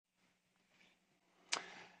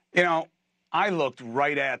You know, I looked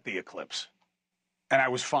right at the eclipse, and I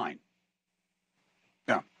was fine.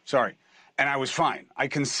 No, sorry. And I was fine. I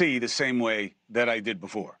can see the same way that I did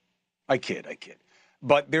before. I kid.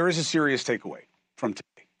 But there is a serious takeaway from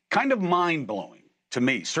today. Kind of mind-blowing to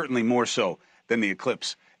me, certainly more so than the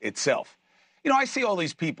eclipse itself. You know, I see all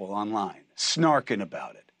these people online snarking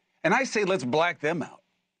about it, and I say, let's black them out.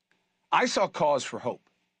 I saw cause for hope.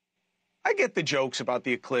 I get the jokes about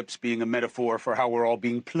the eclipse being a metaphor for how we're all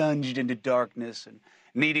being plunged into darkness and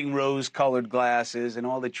needing rose-colored glasses and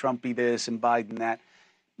all the Trumpy this and Biden that.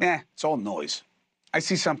 Nah, it's all noise. I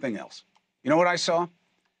see something else. You know what I saw?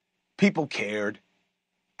 People cared.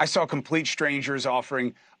 I saw complete strangers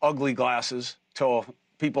offering ugly glasses to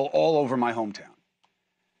people all over my hometown.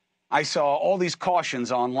 I saw all these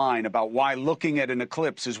cautions online about why looking at an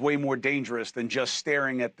eclipse is way more dangerous than just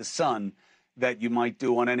staring at the sun that you might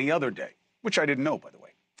do on any other day, which I didn't know, by the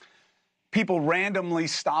way. People randomly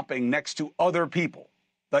stopping next to other people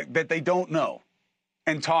that they don't know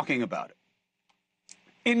and talking about it.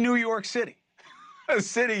 In New York City, a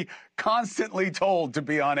city constantly told to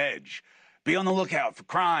be on edge, be on the lookout for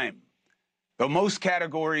crime, though most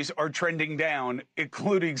categories are trending down,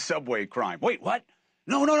 including subway crime. Wait, what?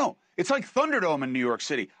 No. It's like Thunderdome in New York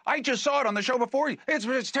City. I just saw it on the show before you.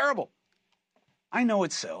 It's terrible. I know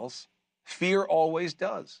it sells. Fear always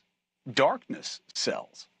does. Darkness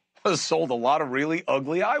sells. Sold a lot of really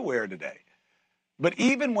ugly eyewear today. But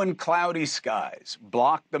even when cloudy skies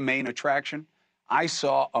block the main attraction, I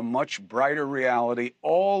saw a much brighter reality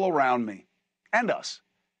all around me and us,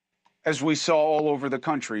 as we saw all over the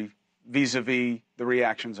country vis-a-vis the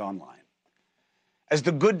reactions online. As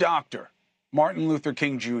the good doctor, Martin Luther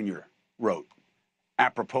King Jr. wrote,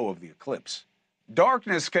 apropos of the eclipse,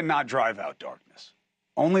 darkness cannot drive out darkness.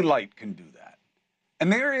 Only light can do that.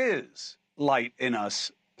 And there is light in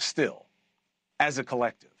us still, as a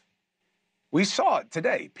collective. We saw it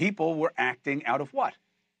today. People were acting out of what?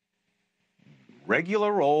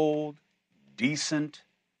 Regular old, decent,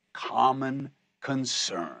 common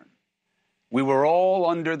concern. We were all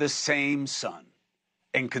under the same sun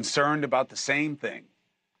and concerned about the same thing,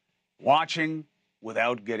 watching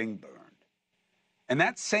without getting burned. And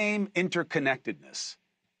that same interconnectedness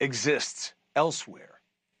exists elsewhere.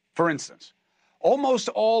 For instance, almost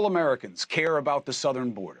all Americans care about the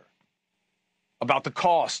southern border, about the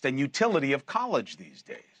cost and utility of college these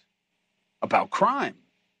days, about crime.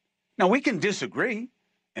 Now, we can disagree,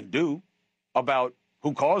 and do, about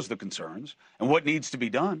who caused the concerns and what needs to be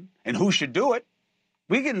done and who should do it.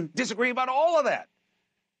 We can disagree about all of that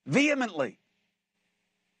vehemently.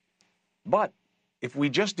 But if we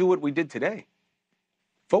just do what we did today,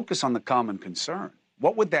 focus on the common concern,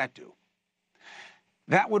 what would that do?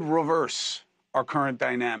 That would reverse our current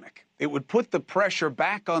dynamic. It would put the pressure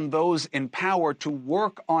back on those in power to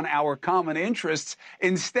work on our common interests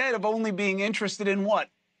instead of only being interested in what?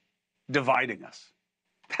 Dividing us.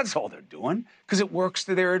 That's all they're doing, because it works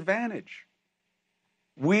to their advantage.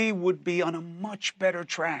 We would be on a much better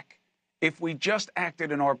track if we just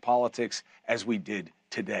acted in our politics as we did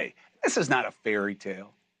today. This is not a fairy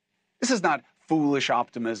tale. This is not foolish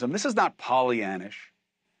optimism. This is not Pollyannish.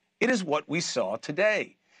 It is what we saw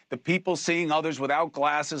today. The people seeing others without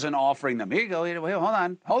glasses and offering them. Here you go.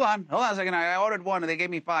 Hold on a second. I ordered one and they gave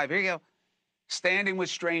me 5. Here you go. Standing with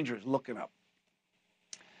strangers, looking up.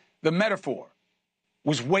 The metaphor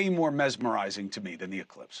was way more mesmerizing to me than the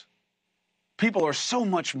eclipse. People are so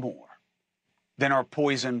much more than our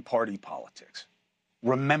poison party politics.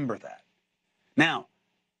 Remember that. Now,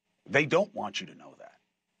 they don't want you to know that.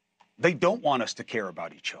 They don't want us to care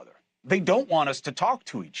about each other. They don't want us to talk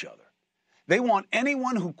to each other. They want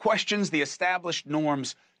anyone who questions the established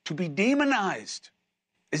norms to be demonized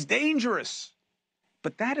as dangerous.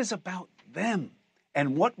 But that is about them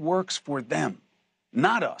and what works for them,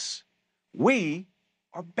 not us. We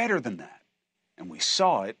are better than that, and we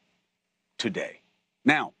saw it today.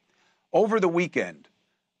 Now, over the weekend,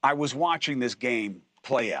 I was watching this game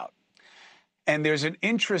play out, and there's an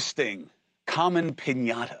interesting common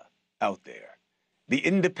piñata out there. The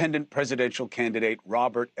independent presidential candidate,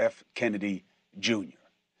 Robert F. Kennedy, Jr.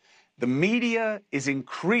 The media is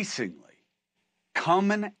increasingly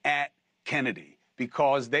coming at Kennedy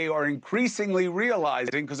because they are increasingly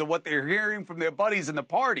realizing, because of what they're hearing from their buddies in the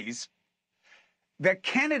parties, that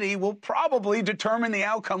Kennedy will probably determine the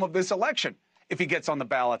outcome of this election if he gets on the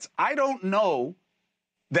ballots. I don't know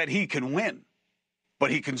that he can win,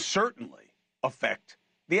 but he can certainly affect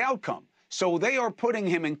the outcome. So they are putting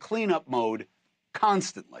him in cleanup mode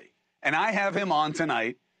constantly. And I have him on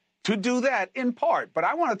tonight to do that in part. But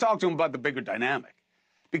I want to talk to him about the bigger dynamic.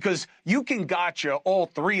 because you can gotcha all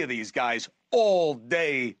three of these guys all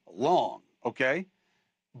day long, okay?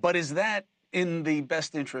 But is that in the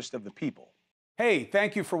best interest of the people? Hey,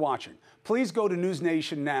 thank you for watching. Please go to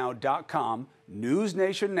newsnationnow.com,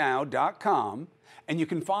 newsnationnow.com, and you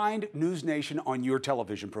can find NewsNation on your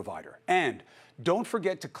television provider. And don't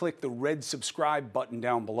forget to click the red subscribe button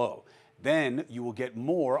down below. Then you will get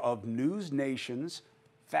more of NewsNation's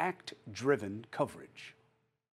fact-driven coverage.